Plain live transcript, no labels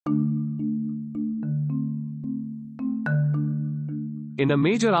In a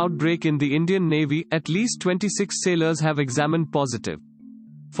major outbreak in the Indian Navy, at least 26 sailors have examined positive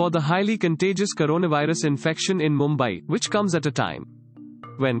for the highly contagious coronavirus infection in Mumbai, which comes at a time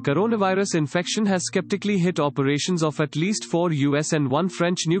when coronavirus infection has skeptically hit operations of at least 4 US and 1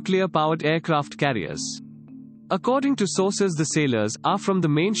 French nuclear-powered aircraft carriers. According to sources, the sailors are from the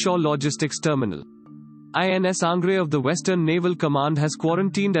main shore logistics terminal INS Angre of the Western Naval Command has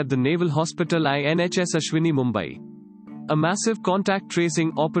quarantined at the Naval Hospital INHS Ashwini, Mumbai. A massive contact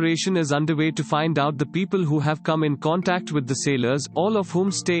tracing operation is underway to find out the people who have come in contact with the sailors, all of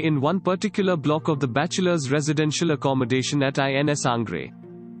whom stay in one particular block of the bachelor's residential accommodation at INS Angre.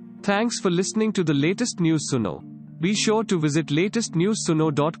 Thanks for listening to the latest News Suno. Be sure to visit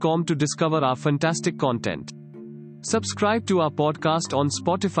latestnewssuno.com to discover our fantastic content. Subscribe to our podcast on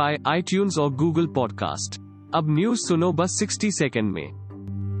Spotify, iTunes or Google Podcast. अब news सुनो बस 60 second में।